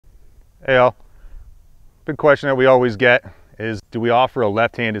Hey all, big question that we always get is, do we offer a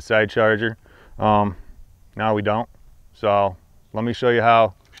left-handed side charger? No, we don't. So let me show you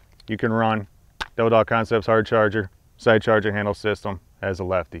how you can run Double Dog Concepts hard charger, side charger handle system as a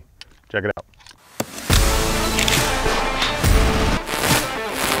lefty. Check it out.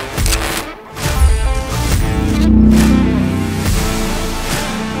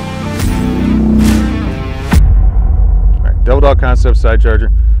 All right, Double Dog Concepts side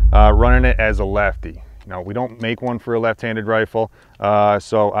charger. Running it as a lefty. Now, we don't make one for a left-handed rifle,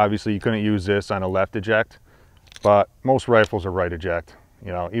 so obviously you couldn't use this on a left eject, but most rifles are right eject.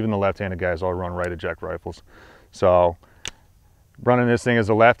 You know, even the left-handed guys all run right eject rifles. So running this thing as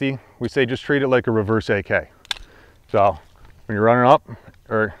a lefty, we say just treat it like a reverse AK. So when you're running up,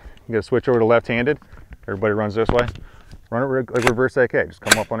 or you gotta switch over to left-handed, everybody runs this way, run it like reverse AK. Just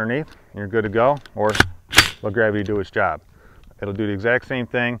come up underneath and you're good to go, or let gravity do its job. It'll do the exact same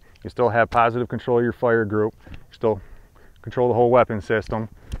thing. You still have positive control of your fire group. You still control the whole weapon system,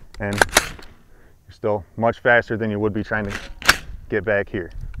 and you're still much faster than you would be trying to get back here.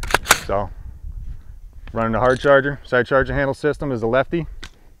 So running the hard charger, side charger handle system as a lefty,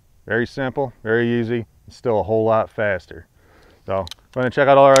 very simple, very easy. It's still a whole lot faster. So go ahead and check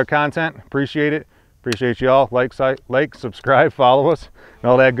out all our content. Appreciate it. Appreciate you all. Like, subscribe, follow us,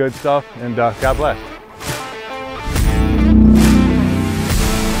 and all that good stuff. And God bless.